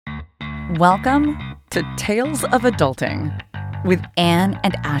Welcome to Tales of Adulting with Anne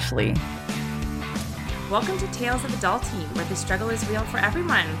and Ashley. Welcome to Tales of Adulting, where the struggle is real for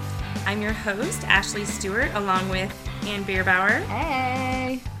everyone. I'm your host, Ashley Stewart, along with Anne Bierbauer.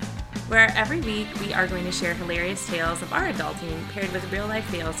 Hey! Where every week we are going to share hilarious tales of our adulting paired with real-life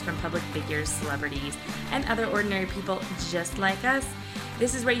fails from public figures, celebrities, and other ordinary people just like us.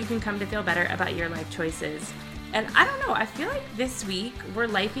 This is where you can come to feel better about your life choices. And I don't know, I feel like this week we're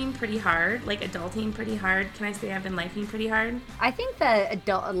lifing pretty hard, like adulting pretty hard. Can I say I've been lifing pretty hard? I think that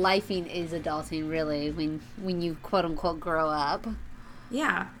lifing is adulting, really, when you quote-unquote grow up.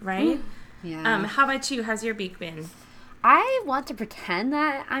 Yeah, right? Yeah. How about you? How's your week been? I want to pretend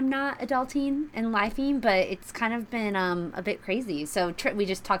that I'm not adulting and lifing, but it's kind of been a bit crazy. So we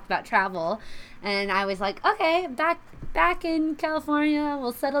just talked about travel, and I was like, okay, back in California,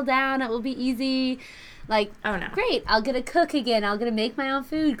 we'll settle down, it will be easy. Like, oh no, great, I'll get to cook again, I'll get to make my own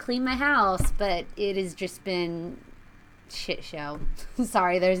food, clean my house, but it has just been shit show.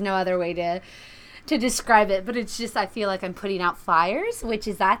 Sorry, there's no other way to describe it, but it's just, I feel like I'm putting out fires, which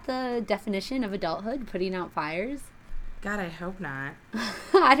is that the definition of adulthood, putting out fires? God, I hope not.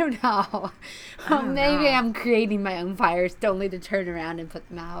 I don't know. Maybe know. I'm creating my own fires only to turn around and put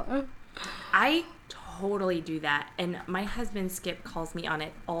them out. I totally do that, and my husband Skip calls me on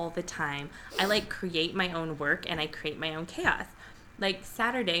it all the time. I create my own work and I create my own chaos. Like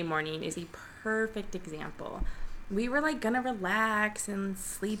Saturday morning is a perfect example. We were gonna relax and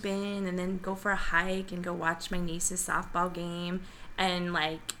sleep in and then go for a hike and go watch my niece's softball game, and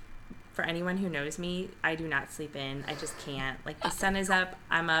for anyone who knows me, I do not sleep in. I just can't. The sun is up,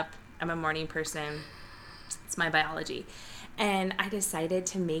 I'm a morning person. It's my biology. And I decided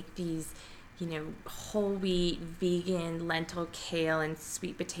to make these whole wheat, vegan, lentil, kale, and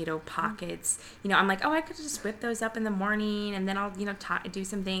sweet potato pockets. I'm like, I could just whip those up in the morning, and then I'll, do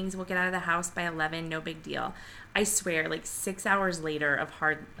some things. We'll get out of the house by 11, no big deal. I swear, 6 hours later of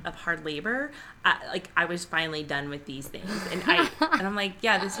hard labor, I was finally done with these things. And I'm like,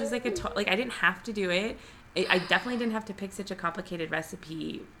 yeah, this was I didn't have to do it. I definitely didn't have to pick such a complicated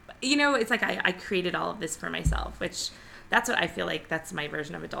recipe. It's I created all of this for myself, which... That's what I feel like. That's my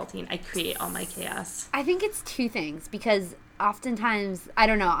version of adulting. I create all my chaos. I think it's two things, because oftentimes, I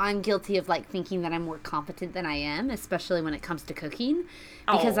don't know, I'm guilty of thinking that I'm more competent than I am, especially when it comes to cooking.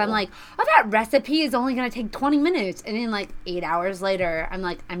 Because I'm like, that recipe is only going to take 20 minutes. And then 8 hours later, I'm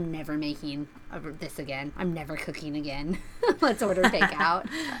like, I'm never making this again. I'm never cooking again. Let's order takeout.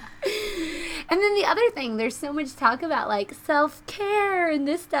 And then the other thing, there's so much talk about self-care and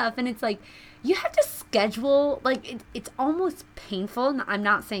this stuff. And it's you have to schedule, it's almost painful. I'm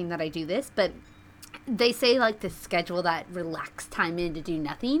not saying that I do this, but they say to schedule that relaxed time in to do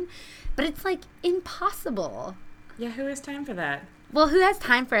nothing, but it's impossible. Yeah, who has time for that? Well, who has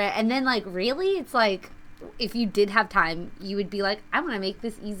time for it? And then really, it's if you did have time, you would be I want to make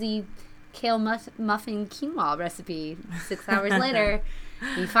this easy kale muffin quinoa recipe. 6 hours later,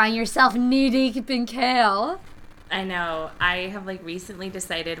 you find yourself knee-deep in kale. I know. I have recently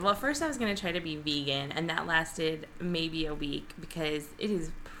decided, well, first I was going to try to be vegan, and that lasted maybe a week because it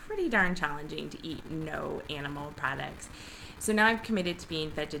is pretty darn challenging to eat no animal products. So now I've committed to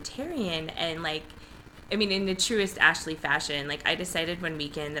being vegetarian, and in the truest Ashley fashion, I decided one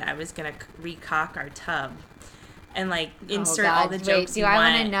weekend that I was going to recock our tub and insert all the jokes you want.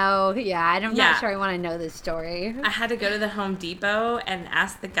 I want to know? Yeah, I'm not sure I want to know this story. I had to go to the Home Depot and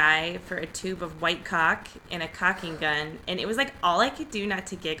ask the guy for a tube of white cock and a caulking gun, and it was all I could do not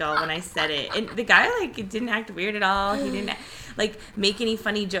to giggle when I said it. And the guy didn't act weird at all. He didn't make any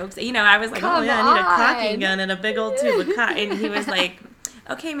funny jokes. I was like, I need a caulking gun and a big old tube of cock, and he was like,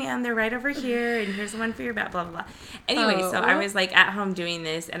 okay, ma'am, they're right over here, and here's the one for your back, blah, blah, blah. Anyway, so I was, at home doing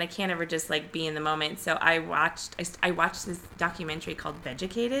this, and I can't ever just, be in the moment. So I watched this documentary called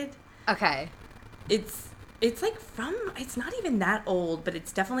Vegucated. Okay. It's it's not even that old, but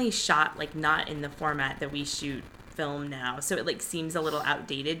it's definitely shot, not in the format that we shoot film now. So it, seems a little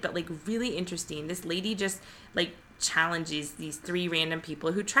outdated, but, really interesting. This lady just, challenges these 3 random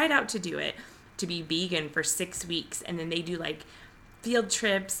people who tried out to do it, to be vegan for 6 weeks, and then they do, field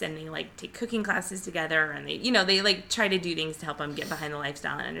trips, and they take cooking classes together, and they try to do things to help them get behind the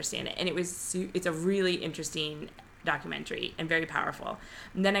lifestyle and understand it. And it's a really interesting documentary and very powerful.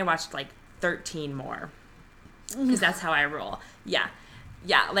 And then I watched 13 more because that's how I roll. Yeah,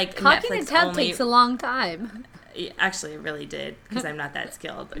 Cocking a tub takes a long time. Actually, it really did, because I'm not that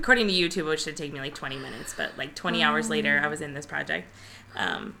skilled. According to YouTube, it should take me 20 minutes, but 20 hours later, I was in this project.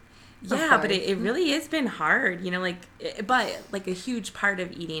 Yeah, but it really has been hard, but a huge part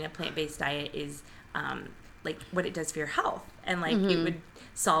of eating a plant-based diet is what it does for your health. And it would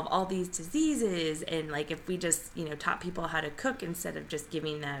solve all these diseases. And like, if we just, taught people how to cook instead of just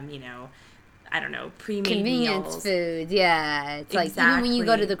giving them, I don't know, pre-made convenience meals. Food. Yeah. It's like, even when you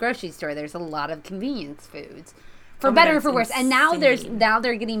go to the grocery store, there's a lot of convenience foods. For better or for worse. And now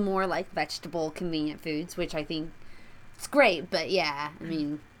they're getting more like vegetable convenient foods, which I think it's great. But yeah, I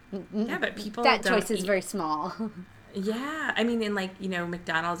mean, but people that choice is very small. Yeah. I mean, and like,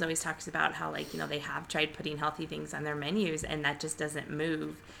 McDonald's always talks about how like, they have tried putting healthy things on their menus and that just doesn't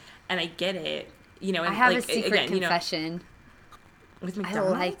move. And I get it, and I have like, a secret confession. With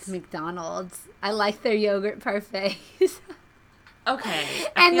McDonald's? I like McDonald's. I like their yogurt parfaits. Okay.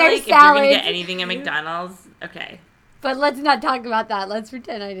 And feel their like salads. If you're going to get anything at McDonald's, okay. But let's not talk about that. Let's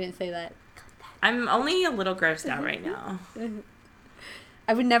pretend I didn't say that. I'm only a little grossed out right now.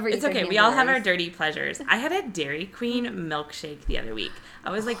 I would never eat It's okay. We all have our dirty pleasures. I had a Dairy Queen milkshake the other week. I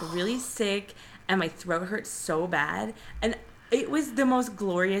was like really sick and my throat hurt so bad. And it was the most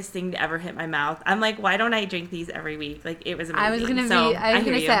glorious thing to ever hit my mouth. I'm like, why don't I drink these every week? Like, it was amazing. I was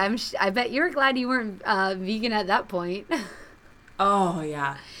gonna say, I bet you were glad you weren't vegan at that point. Oh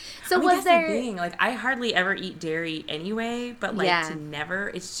yeah. So was there? The thing. Like, I hardly ever eat dairy anyway, but like to never,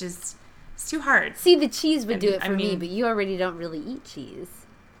 it's too hard. See, the cheese would do it for me, but you already don't really eat cheese.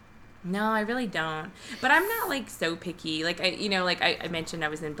 No, I really don't. But I'm not like so picky. Like I mentioned, I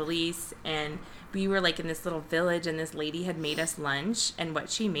was in Belize and we were like in this little village and this lady had made us lunch and what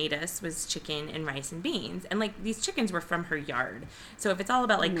she made us was chicken and rice and beans. And like these chickens were from her yard. So if it's all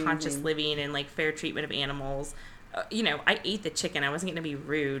about like conscious living and like fair treatment of animals, I ate the chicken. I wasn't going to be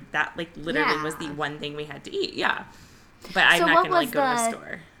rude. That like literally was the one thing we had to eat. Yeah. But I'm not going to like go to the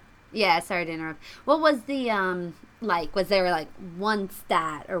store. Yeah, sorry to interrupt. What was the was there like one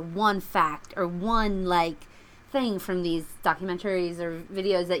stat or one fact or one like thing from these documentaries or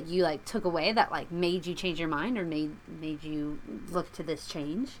videos that you like took away that like made you change your mind or made you look to this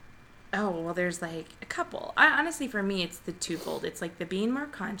change? Oh, well, there's like a couple. Honestly, for me, it's the twofold. It's like the being more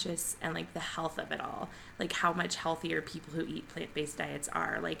conscious and like the health of it all. Like how much healthier people who eat plant-based diets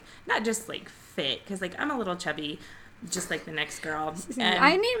are. Like not just like fit, because like I'm a little chubby, just like the next girl. And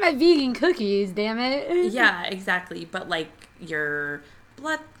I need my vegan cookies, damn it. Yeah, exactly. But like your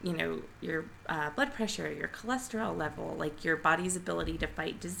blood, your blood pressure, your cholesterol level, like your body's ability to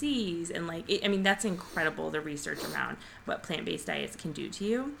fight disease. And like, that's incredible, the research around what plant-based diets can do to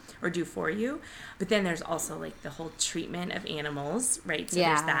you or do for you. But then there's also like the whole treatment of animals, right? So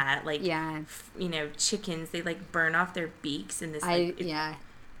there's that, like, chickens, they like burn off their beaks and this,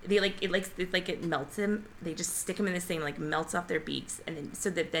 they like it melts them. They just stick them in this thing, like melts off their beaks, and then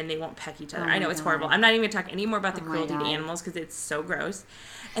so that then they won't peck each other. I know it's horrible. I'm not even gonna talk any more about the cruelty to animals because it's so gross.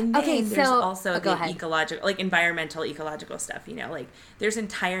 And then there's also the ecological, like environmental ecological stuff. Like there's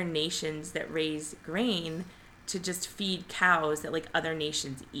entire nations that raise grain to just feed cows that like other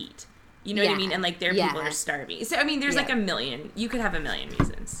nations eat. You know what I mean? And like their people are starving. So there's like a million. You could have a million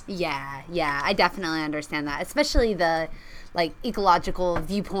reasons. Yeah, I definitely understand that, especially the like ecological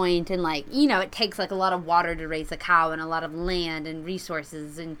viewpoint and like it takes like a lot of water to raise a cow and a lot of land and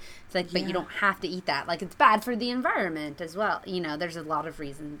resources and it's like but you don't have to eat that, like it's bad for the environment as well. There's a lot of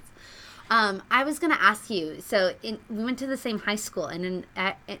reasons. I was gonna ask you, so we went to the same high school, and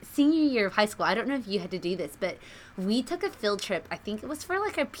at senior year of high school, I don't know if you had to do this, but we took a field trip, I think it was for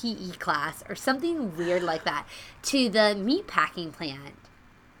like a PE class or something weird like that, to the meat packing plant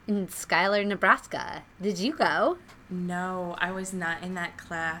in Schuyler, Nebraska. Did you go? No, I was not in that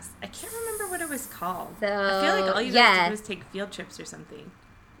class. I can't remember what it was called. So, I feel like all you guys did was take field trips or something.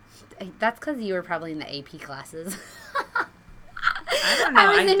 That's because you were probably in the AP classes. I don't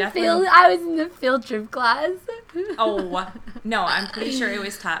know. I was in the field trip class. Oh, no, I'm pretty sure it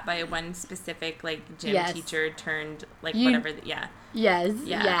was taught by one specific, like, gym teacher turned, like, whatever. Yes.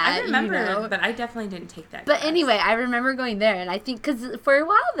 Yeah. I remember, but I definitely didn't take that class. But anyway, I remember going there, and I think, because for a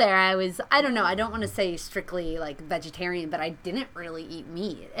while there, I don't want to say strictly, like, vegetarian, but I didn't really eat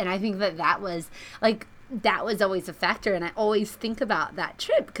meat. And I think that was, like, that was always a factor, and I always think about that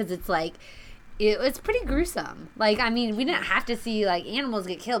trip, because it's, like, it was pretty gruesome. Like, we didn't have to see, like, animals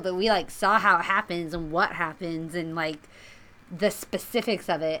get killed, but we, like, saw how it happens and what happens and, like, the specifics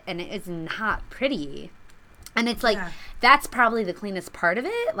of it, and it's not pretty. And it's, like, that's probably the cleanest part of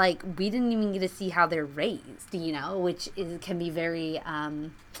it. Like, we didn't even get to see how they're raised, which can be very, I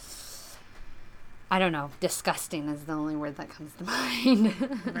don't know, disgusting is the only word that comes to mind.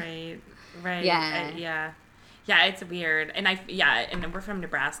 Right. Yeah. Yeah, it's weird. And and we're from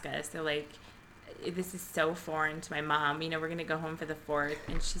Nebraska, so, like, this is so foreign to my mom. We're going to go home for the 4th,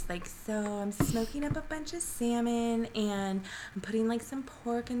 and she's like, so I'm smoking up a bunch of salmon, and I'm putting, like, some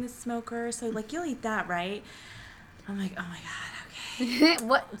pork in the smoker, so, like, you'll eat that, right? I'm like, oh, my God,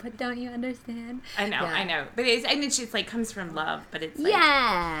 What don't you understand? I know. But it's just like comes from love, but it's like,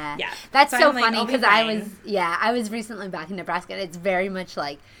 yeah. Yeah. That's so I'm like, funny I'll be because fine. I was recently back in Nebraska and it's very much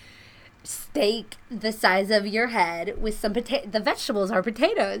like steak the size of your head with some potato. The vegetables are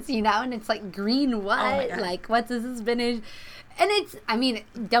potatoes, and it's like green what? God. Like what's this spinach? And it's, I mean,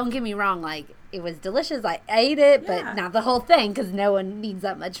 don't get me wrong, like it was delicious. I ate it, Yeah. but not the whole thing because no one needs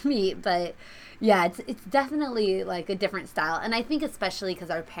that much meat. But yeah, it's definitely like a different style. And I think especially because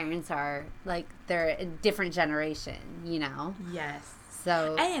our parents are like, they're a different generation, Yes.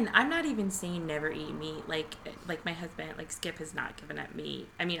 So, And I'm not even saying never eat meat. Like my husband, like Skip has not given up meat.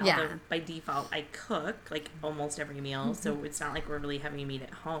 I mean, Yeah. although by default I cook like almost every meal, so it's not like we're really having meat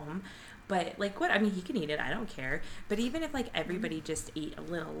at home. But like what? I mean, he can eat it. I don't care. But even if like everybody just ate a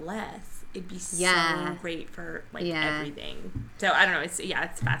little less, it'd be Yeah. so great for like Yeah. everything. So I don't know. It's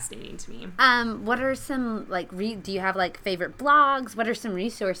fascinating to me. what are some like do you have like favorite blogs? What are some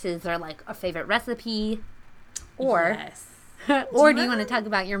resources or like a favorite recipe? Or Yes. or do you ever- want to talk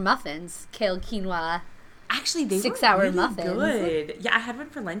about your muffins, kale quinoa? Actually, they 6-hour were really muffins. good. Yeah, I had one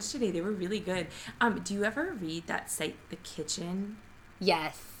for lunch today. They were really good. Do you ever read that site, The Kitchen?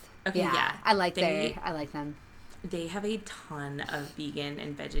 Yes. Okay, yeah. I like They- I like them. They have a ton of vegan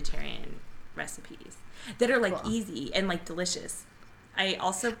and vegetarian recipes that are like Cool. easy and like delicious. I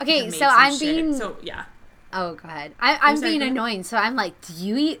also Okay, have made so some I'm shit- being- so yeah. Oh, go ahead. I'm sorry, being go ahead. annoying, so I'm like, do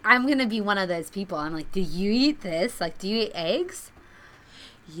you eat? I'm gonna be one of those people. I'm like, do you eat this? Like, do you eat eggs?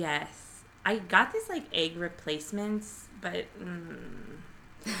 Yes, I got this like egg replacements, but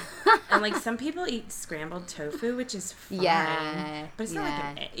and like some people eat scrambled tofu, which is fine. Yeah, but it's not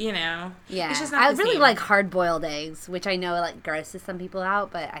like an, yeah. It's just not I the really same. like hard-boiled eggs, which I know like grosses some people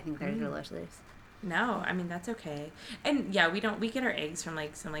out, but I think they're delicious. No, I mean that's okay. And yeah, we get our eggs from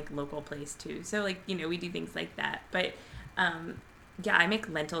like some like local place too. So like, we do things like that. But yeah, I make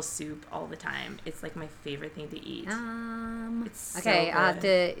lentil soup all the time. It's like my favorite thing to eat. It's so Okay, I'll have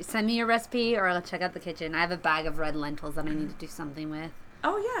good. to send me your recipe, or I'll check out the kitchen. I have a bag of red lentils that I need to do something with.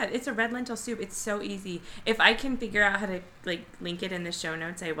 Oh yeah, it's a red lentil soup. It's so easy. If I can figure out how to like link it in the show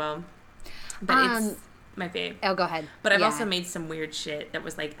notes, I will. But it's my fave. Oh, go ahead. But I've Yeah. also made some weird shit that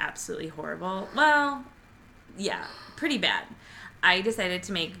was like absolutely horrible. Well, yeah, pretty bad. I decided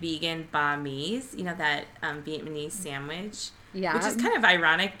to make vegan banh mi's, that Vietnamese sandwich. Yeah. Which is kind of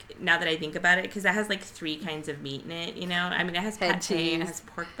ironic now that I think about it, because it has like 3 kinds of meat in it, I mean, it has Head pate, it cheese. has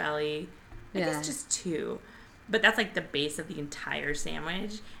pork belly. I Yeah. guess just 2. But that's like the base of the entire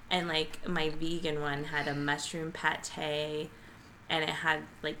sandwich. And like my vegan one had a mushroom pate, and it had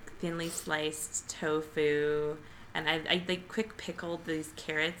like thinly sliced tofu, and I like quick pickled these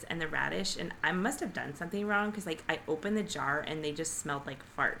carrots and the radish, and I must have done something wrong because like I opened the jar and they just smelled like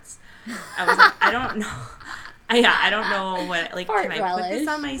farts. I was like, I don't know. I don't know what, like, Fart can I put this relish.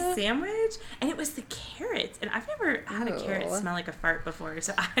 on my sandwich? And it was the carrots, and I've never had a carrot Ew. smell like a fart before,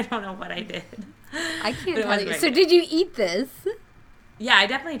 so I don't know what I did. I But can't it tell wasn't you. very So good. did you eat this? Yeah, I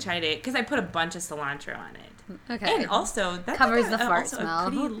definitely tried it because I put a bunch of cilantro on it. Okay. And also, that's Covers like the fart also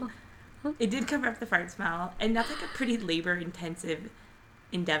smell. It did cover up the fart smell, and that's like a pretty labor-intensive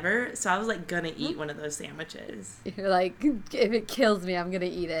endeavor. So I was like gonna eat one of those sandwiches. You're like, if it kills me, I'm gonna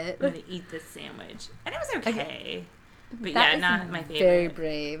eat it. I'm gonna eat this sandwich, and it was okay. But That yeah, is not my favorite. Very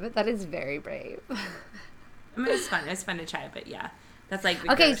brave. That is very brave. I mean, it was fun. It was fun to try, but yeah, that's like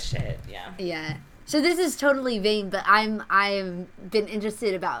the Okay. gross shit. Yeah. Yeah. So this is totally vain, but I've been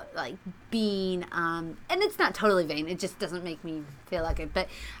interested about like being and it's not totally vain. It just doesn't make me feel like it. But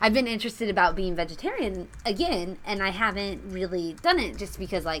I've been interested about being vegetarian again, and I haven't really done it just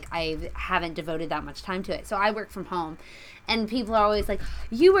because like I haven't devoted that much time to it. So I work from home, and people are always like,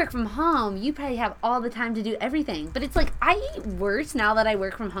 "You work from home. You probably have all the time to do everything." But it's like I eat worse now that I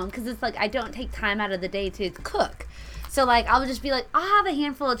work from home because it's like I don't take time out of the day to cook. So, like, I'll just be like, I'll have a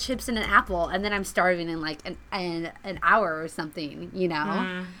handful of chips and an apple, and then I'm starving in, like, an hour or something,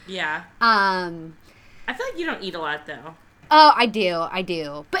 Yeah. I feel like you don't eat a lot though. Oh, I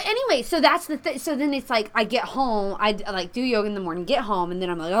do. But anyway, so that's the thing. So then it's like, I get home, I, like, do yoga in the morning, get home, and then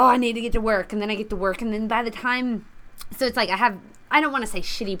I'm like, oh, I need to get to work, and then I get to work, and then by the time, so it's like, I don't want to say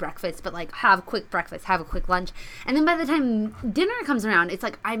shitty breakfast, but, like, have a quick breakfast, have a quick lunch, and then by the time dinner comes around, it's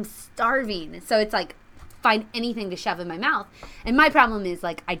like, I'm starving. So it's like, find anything to shove in my mouth. And my problem is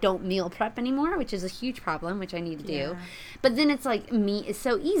like I don't meal prep anymore, which is a huge problem, which I need to do. Yeah. But then it's like meat is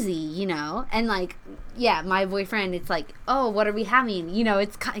so easy, and like my boyfriend, it's like, oh, what are we having?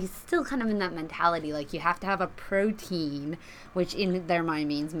 He's still kind of in that mentality, like you have to have a protein, which in their mind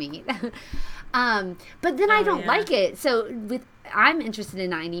means meat. But then I don't yeah. like it. So I'm interested in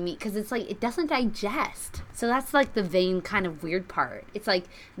not eating meat because it's like it doesn't digest. So that's like the vain kind of weird part. It's like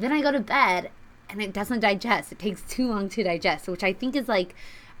then I go to bed and it doesn't digest. It takes too long to digest, which I think is like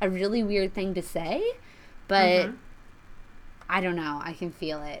a really weird thing to say. But I don't know. I can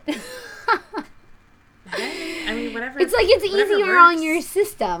feel it. I mean, whatever. It's like it's whatever easier works. on your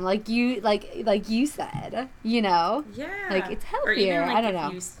system, like you said, you know. Yeah. Like it's healthier. Or even like I don't if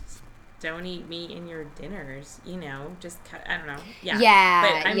know. you don't eat meat in your dinners, you know, just cut, I don't know. Yeah. Yeah.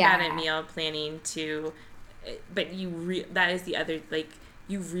 But I'm yeah. bad at meal planning too. But that is the other, like,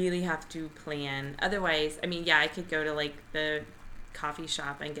 you really have to plan. Otherwise, I mean, yeah, I could go to like the coffee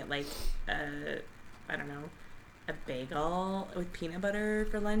shop and get like I don't know, a bagel with peanut butter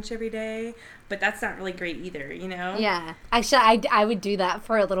for lunch every day, but that's not really great either, you know? Yeah. Actually, I would do that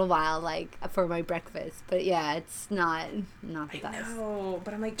for a little while, like for my breakfast. But yeah, it's not the best. I know,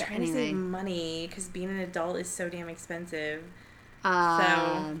 but I'm like trying to save money because being an adult is so damn expensive. So,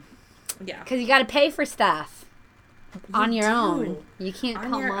 yeah. Because you got to pay for stuff on your own. You can't On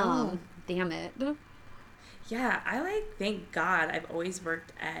call your mom. own. Damn it. Yeah, I like, thank God, I've always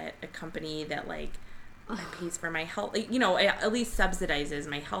worked at a company that like pays for my health, like, you know, at least subsidizes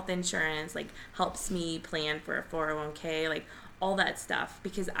my health insurance, like helps me plan for a 401k, like all that stuff,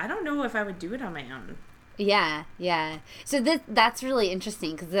 because I don't know if I would do it on my own. Yeah, yeah. So that's really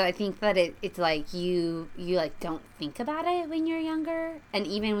interesting because I think that it's like you like don't think about it when you're younger, and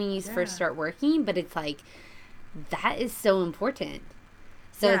even when you first start working. But it's like that is so important.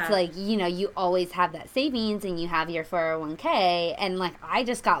 So it's like, you know, you always have that savings and you have your 401k, and like I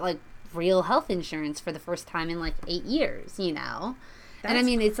just got like real health insurance for the first time in like 8 years, you know. That's and I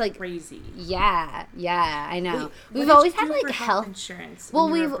mean, it's like crazy. Yeah, I know. Wait, We've always had like health insurance. Well,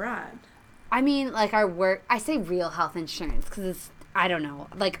 when you were we've. abroad. I mean, like our work. I say real health insurance because it's. I don't know.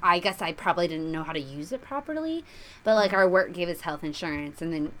 Like I guess I probably didn't know how to use it properly, but like our work gave us health insurance,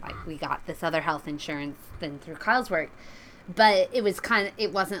 and then like we got this other health insurance then through Kyle's work. But it was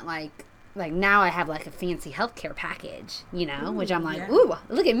it wasn't like now I have like a fancy healthcare package, you know, which I'm like, ooh,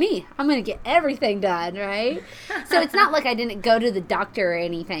 look at me. I'm going to get everything done, right? So it's not like I didn't go to the doctor or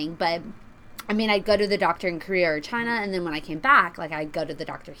anything, but I mean, I'd go to the doctor in Korea or China, and then when I came back, like I'd go to the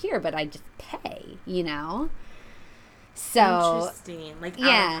doctor here, but I just pay, you know? So interesting. Like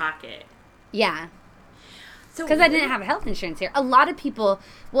out of pocket. Yeah. So because I didn't have health insurance here. A lot of people,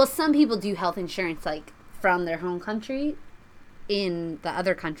 well, some people do health insurance like from their home country in the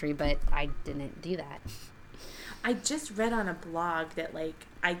other country, but I didn't do that. I just read on a blog that like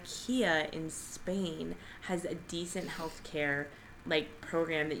IKEA in Spain has a decent healthcare like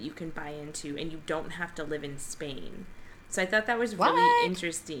program that you can buy into, and you don't have to live in Spain. So I thought that was really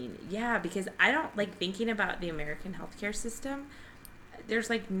interesting. Yeah, because I don't like thinking about the American healthcare system. There's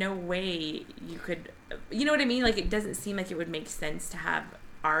like no way you could, you know what I mean? Like it doesn't seem like it would make sense to have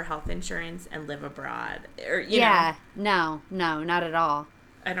our health insurance and live abroad, or you know. No, not at all.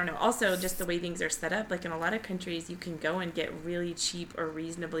 I don't know. Also, just the way things are set up, like in a lot of countries, you can go and get really cheap or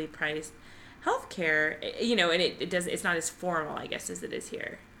reasonably priced healthcare, you know, and it's not as formal, I guess, as it is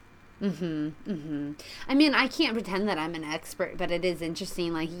here. I mean, I can't pretend that I'm an expert, but it is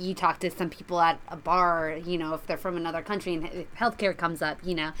interesting. Like, you talk to some people at a bar, you know, if they're from another country and if healthcare comes up,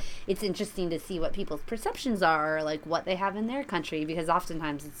 you know, it's interesting to see what people's perceptions are, or like what they have in their country, because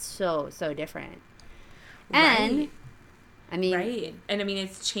oftentimes it's so different. And, Right. I mean... Right. And I mean,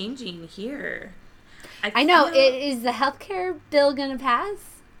 it's changing here. I know. Is the healthcare bill going to pass?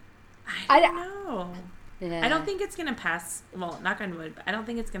 I don't know. Yeah. I don't think it's going to pass, well, knock on wood, but I don't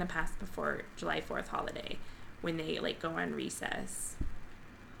think it's going to pass before July 4th holiday when they, like, go on recess.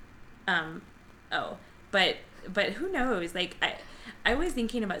 But who knows? Like, I was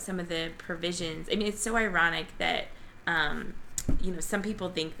thinking about some of the provisions. I mean, it's so ironic that, you know, some people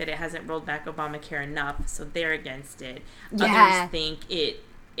think that it hasn't rolled back Obamacare enough, so they're against it. Yeah. Others think it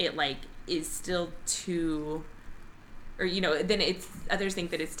like, is still too... Or, you know, then others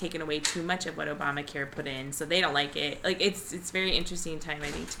think that it's taken away too much of what Obamacare put in, so they don't like it. Like, it's very interesting time, I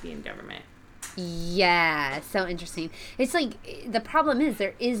think, to be in government. Yeah, so interesting. It's like, the problem is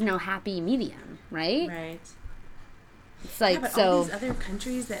there is no happy medium, right? Right. It's like, yeah, but all these other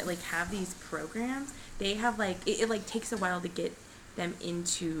countries that, like, have these programs, they have, like, it like, takes a while to get them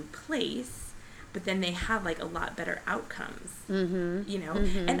into place, but then they have, like, a lot better outcomes, you know?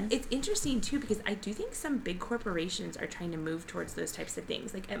 And it's interesting, too, because I do think some big corporations are trying to move towards those types of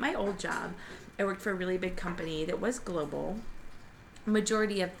things. Like, at my old job, I worked for a really big company that was global.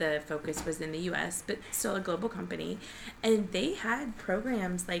 Majority of the focus was in the U.S., but still a global company. And they had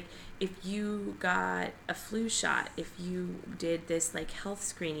programs, like, if you got a flu shot, if you did this, like, health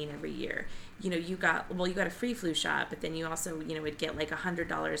screening every year, you got a free flu shot, but then you also, would get like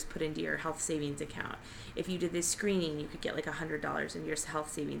 $100 put into your health savings account. If you did this screening, you could get like $100 in your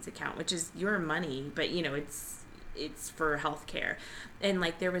health savings account, which is your money, but it's for healthcare. And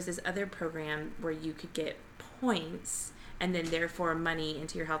like there was this other program where you could get points and then therefore money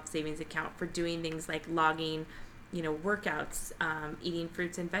into your health savings account for doing things like logging, workouts, eating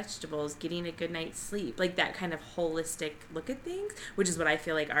fruits and vegetables, getting a good night's sleep, like that kind of holistic look at things, which is what I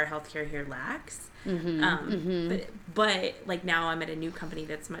feel like our healthcare here lacks. But like now I'm at a new company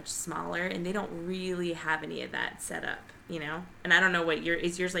that's much smaller and they don't really have any of that set up, and I don't know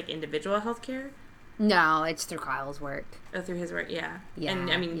is yours like individual healthcare? No, it's through Kyle's work. Oh, through his work, yeah. Yeah,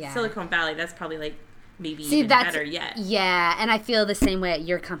 and I mean, yeah. Silicon Valley, that's probably like maybe even better yet. Yeah, and I feel the same way at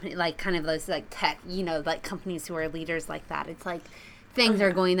your company, like kind of those like tech, like companies who are leaders like that. It's like things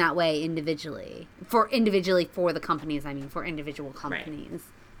are going that way individually for the companies. I mean, for individual companies. Right.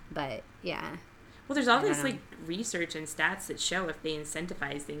 But yeah. Well, there's all this like research and stats that show if they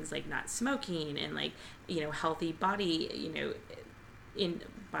incentivize things like not smoking and like healthy body, in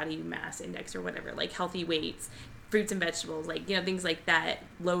body mass index or whatever, like healthy weights, fruits and vegetables, like things like that,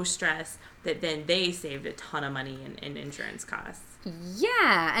 low stress, that then they saved a ton of money in insurance costs.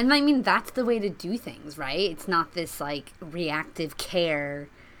 Yeah, and I mean that's the way to do things, right? It's not this like reactive care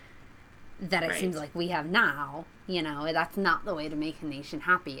that it seems like we have now. That's not the way to make a nation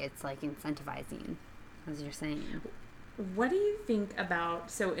happy. It's like incentivizing, as you're saying. What do you think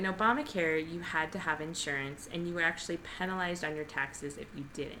about, so in Obamacare, you had to have insurance and you were actually penalized on your taxes if you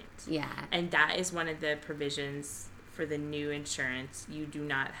didn't. Yeah. And that is one of the provisions for the new insurance. You do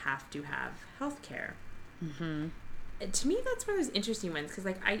not have to have health care. Mm-hmm. To me, that's one of those interesting ones because,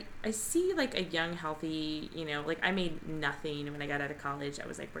 like, I see, like, a young, healthy, like, I made nothing when I got out of college. I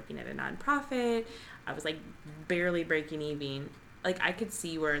was, like, working at a nonprofit. I was, like, barely breaking even. Like, I could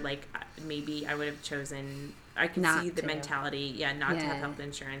see where, like, maybe I would have chosen, I could see the mentality, not to have health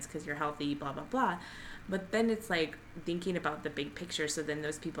insurance because you're healthy, blah, blah, blah. But then it's, like, thinking about the big picture, so then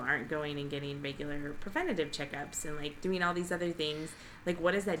those people aren't going and getting regular preventative checkups and, like, doing all these other things. Like,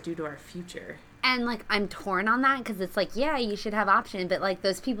 what does that do to our future? And, like, I'm torn on that because it's like, yeah, you should have option, but, like,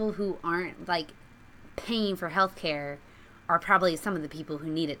 those people who aren't, like, paying for health care are probably some of the people who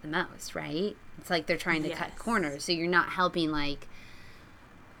need it the most, right? It's like they're trying to cut corners, so you're not helping, like,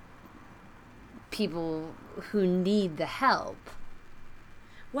 people who need the help.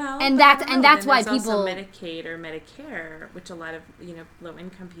 Well, and that's why people also Medicaid or Medicare, which a lot of low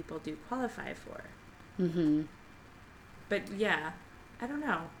income people do qualify for. Mm-hmm. But yeah, I don't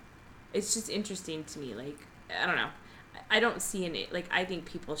know. It's just interesting to me. Like, I don't know. I don't see any, like, I think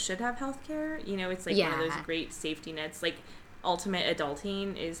people should have health care. It's like one of those great safety nets. Like, ultimate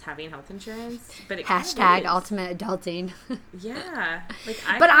adulting is having health insurance. But it hashtag ultimate adulting. Yeah. Like,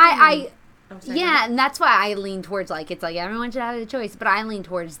 and that's why I lean towards, like, it's like everyone should have a choice. But I lean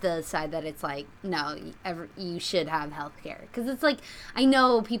towards the side that it's like, no, you should have health care. Because it's like, I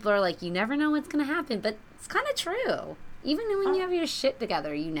know people are like, you never know what's going to happen. But it's kind of true. Even when you have your shit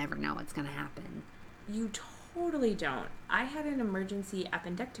together, you never know what's going to happen. You totally don't. I had an emergency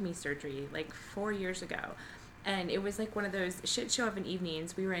appendectomy surgery like 4 years ago. And it was like one of those shit show of an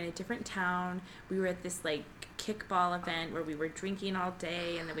evenings. We were in a different town. We were at this like kickball event where we were drinking all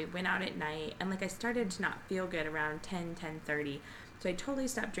day and then we went out at night. And like I started to not feel good around 10:30. So I totally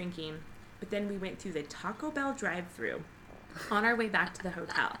stopped drinking. But then we went through the Taco Bell drive-thru on our way back to the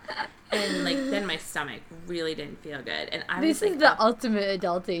hotel. And like then my stomach really didn't feel good. And this is the ultimate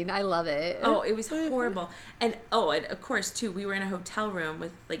adulting. I love it. Oh, it was horrible. And of course too, we were in a hotel room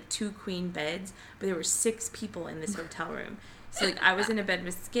with like 2 queen beds, but there were 6 people in this hotel room. So like I was in a bed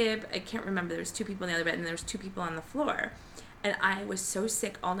with Skip. I can't remember, there was 2 people in the other bed and there was 2 people on the floor. And I was so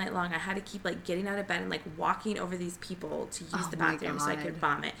sick all night long. I had to keep like getting out of bed and like walking over these people to use the bathroom so I could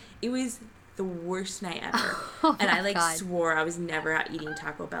vomit. It was the worst night ever. And I like swore I was never out eating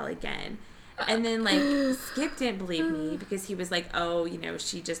Taco Bell again. And then like Skip didn't believe me because he was like, oh,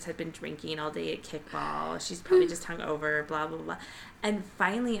 she just had been drinking all day at kickball. She's probably just hungover, blah, blah, blah. And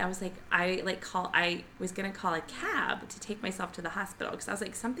finally I was like, I was going to call a cab to take myself to the hospital because I was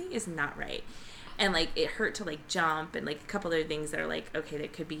like, something is not right. And like it hurt to like jump and like a couple other things that are like, okay,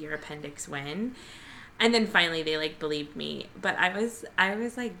 that could be your appendix when. And then finally they like believed me. But I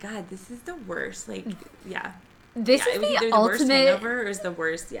was like, God, this is the worst. Like, yeah. This is the ultimate worst hangover or is the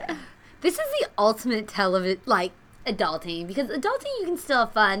worst, yeah. This is the ultimate adulting, because adulting you can still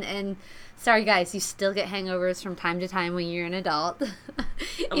have fun, and sorry guys, you still get hangovers from time to time when you're an adult.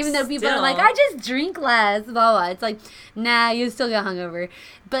 Even though people are like, I just drink less, blah, blah. It's like, nah, you still get hungover.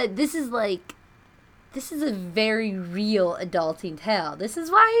 But this is like, this is a very real adulting tale. This is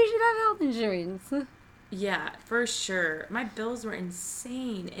why you should have health insurance. Yeah, for sure. My bills were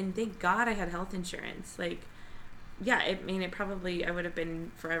insane, and thank God I had health insurance. Like, yeah, I would have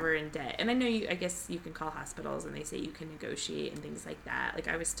been forever in debt. And I know I guess you can call hospitals and they say you can negotiate and things like that. Like,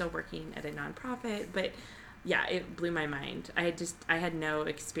 I was still working at a nonprofit, but yeah, it blew my mind. I had no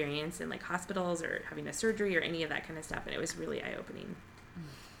experience in like hospitals or having a surgery or any of that kind of stuff. And it was really eye-opening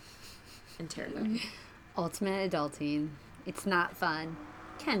and terrifying. Ultimate adulting. It's not fun.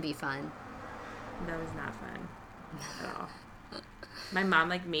 Can be fun. That was not fun at all. My mom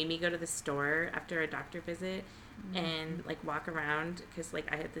like made me go to the store after a doctor visit and like walk around because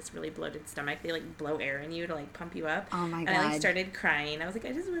like I had this really bloated stomach. They like blow air in you to like pump you up. Oh my God. And I like started crying. I was like,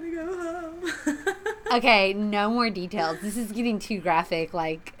 I just want to go home. Okay, no more details. This is getting too graphic.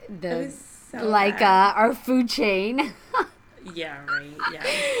 Like bad. Our food chain. Yeah, right. Yeah.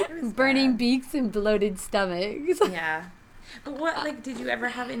 It was burning bad. beaks and bloated stomachs. Yeah. But what like did you ever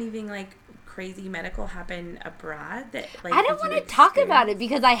have anything like crazy medical happen abroad that like I don't want to talk about it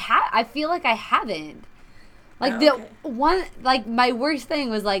because I feel like I haven't. Like my worst thing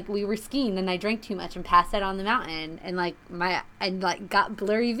was like we were skiing and I drank too much and passed out on the mountain and got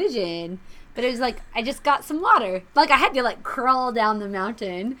blurry vision. But it was like I just got some water. Like I had to like crawl down the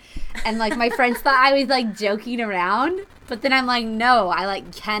mountain and like my friends thought I was like joking around, but then I'm like no, I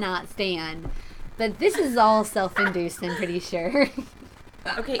like cannot stand. But this is all self-induced, I'm pretty sure.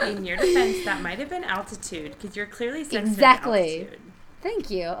 Okay, in your defense, that might have been altitude because you're clearly sensitive Exactly. to altitude.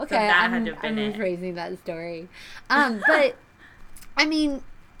 Thank you. Okay, So that I'm had to have been it. rephrasing that story. But I mean,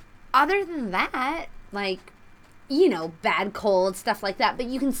 other than that, like, you know, bad cold, stuff like that. But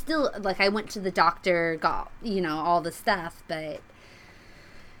you can still, like, I went to the doctor, got, you know, all the stuff. But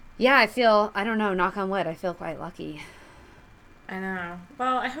yeah, I don't know, knock on wood, I feel quite lucky. I know.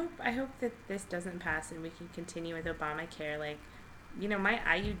 Well, I hope that this doesn't pass and we can continue with Obamacare. Like, you know, my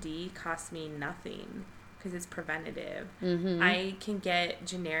IUD costs me nothing because it's preventative. Mm-hmm. I can get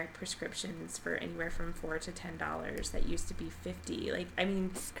generic prescriptions for anywhere from $4 to $10 that used to be $50. Like, I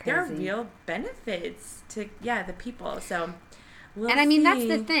mean, there are real benefits to the people. So, and I mean, that's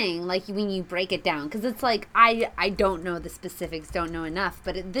the thing. Like when you break it down, because it's like I don't know the specifics, don't know enough.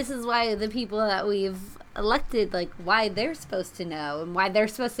 But this is why the people that we've elected, like why they're supposed to know and why they're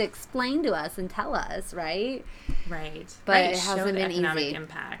supposed to explain to us and tell us, right? Right. But right. it hasn't been economic easy.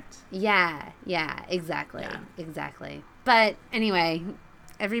 Impact. Yeah, exactly. But anyway,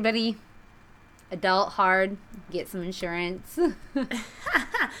 everybody, adult hard, get some insurance.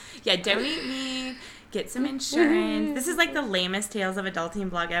 Yeah, donate me. Get some insurance. This is like the lamest Tales of Adulting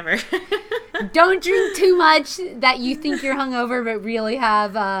blog ever. Don't drink too much that you think you're hungover, but really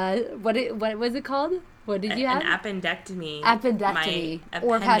have what was it called? What did you have? An appendectomy. Appendectomy. My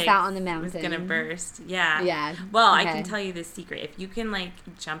Or pass out on the mountain. Was gonna burst. Yeah. Yeah. Well, okay. I can tell you this secret. If you can like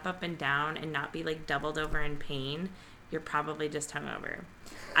jump up and down and not be like doubled over in pain, you're probably just hungover.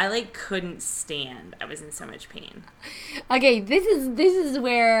 I like couldn't stand. I was in so much pain. Okay, this is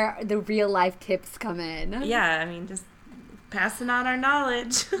where the real life tips come in. Yeah, I mean just passing on our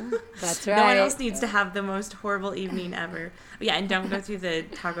knowledge. That's right. No one else needs to have the most horrible evening ever. Yeah, and don't go through the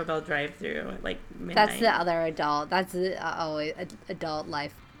Taco Bell drive-thru at like midnight. That's the other adult. That's always adult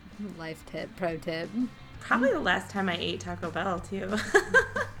life tip, pro tip. Probably the last time I ate Taco Bell too.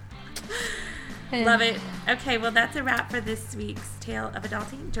 Love it. Okay, well, that's a wrap for this week's Tale of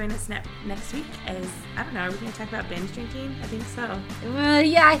Adulting. Join us next week as, I don't know, are we going to talk about binge drinking? I think so.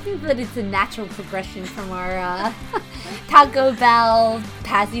 Yeah, I think that it's a natural progression from our Taco Bell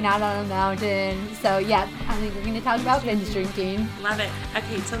passing out on a mountain. So, yeah, I think we're going to talk about binge drinking. Love it.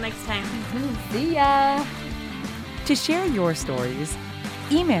 Okay, till next time. See ya. To share your stories,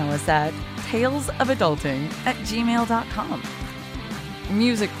 email us at talesofadulting@gmail.com.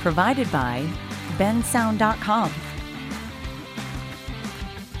 Music provided by bensound.com.